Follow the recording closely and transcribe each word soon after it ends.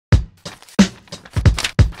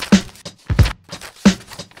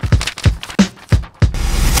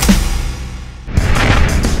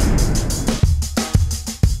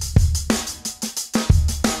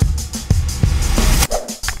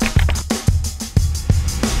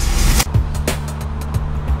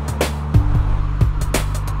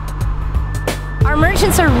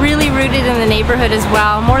are really rooted in the neighborhood as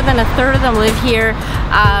well. More than a third of them live here.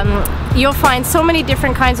 You'll find so many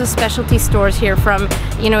different kinds of specialty stores here, from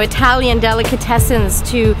Italian delicatessens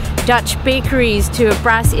to Dutch bakeries to a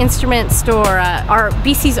brass instrument store, our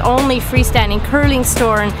BC's only freestanding curling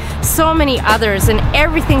store, and so many others, and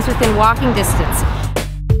everything's within walking distance.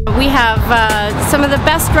 We have some of the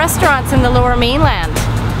best restaurants in the Lower Mainland.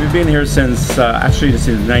 We've been here since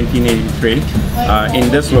 1983,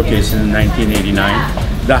 in this location in 1989.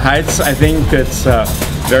 The Heights, I think it's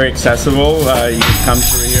very accessible. You can come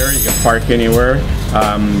through here, you can park anywhere.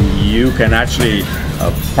 You can actually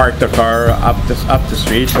park the car up the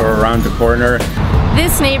street or around the corner.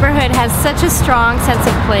 This neighborhood has such a strong sense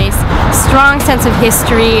of place, strong sense of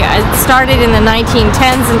history. It started in the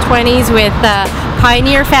 1910s and 20s with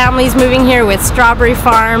pioneer families moving here with strawberry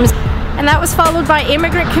farms. And that was followed by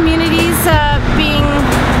immigrant communities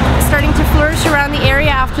starting to flourish around the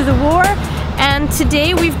area after the war. And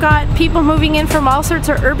today we've got people moving in from all sorts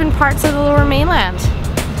of urban parts of the Lower Mainland.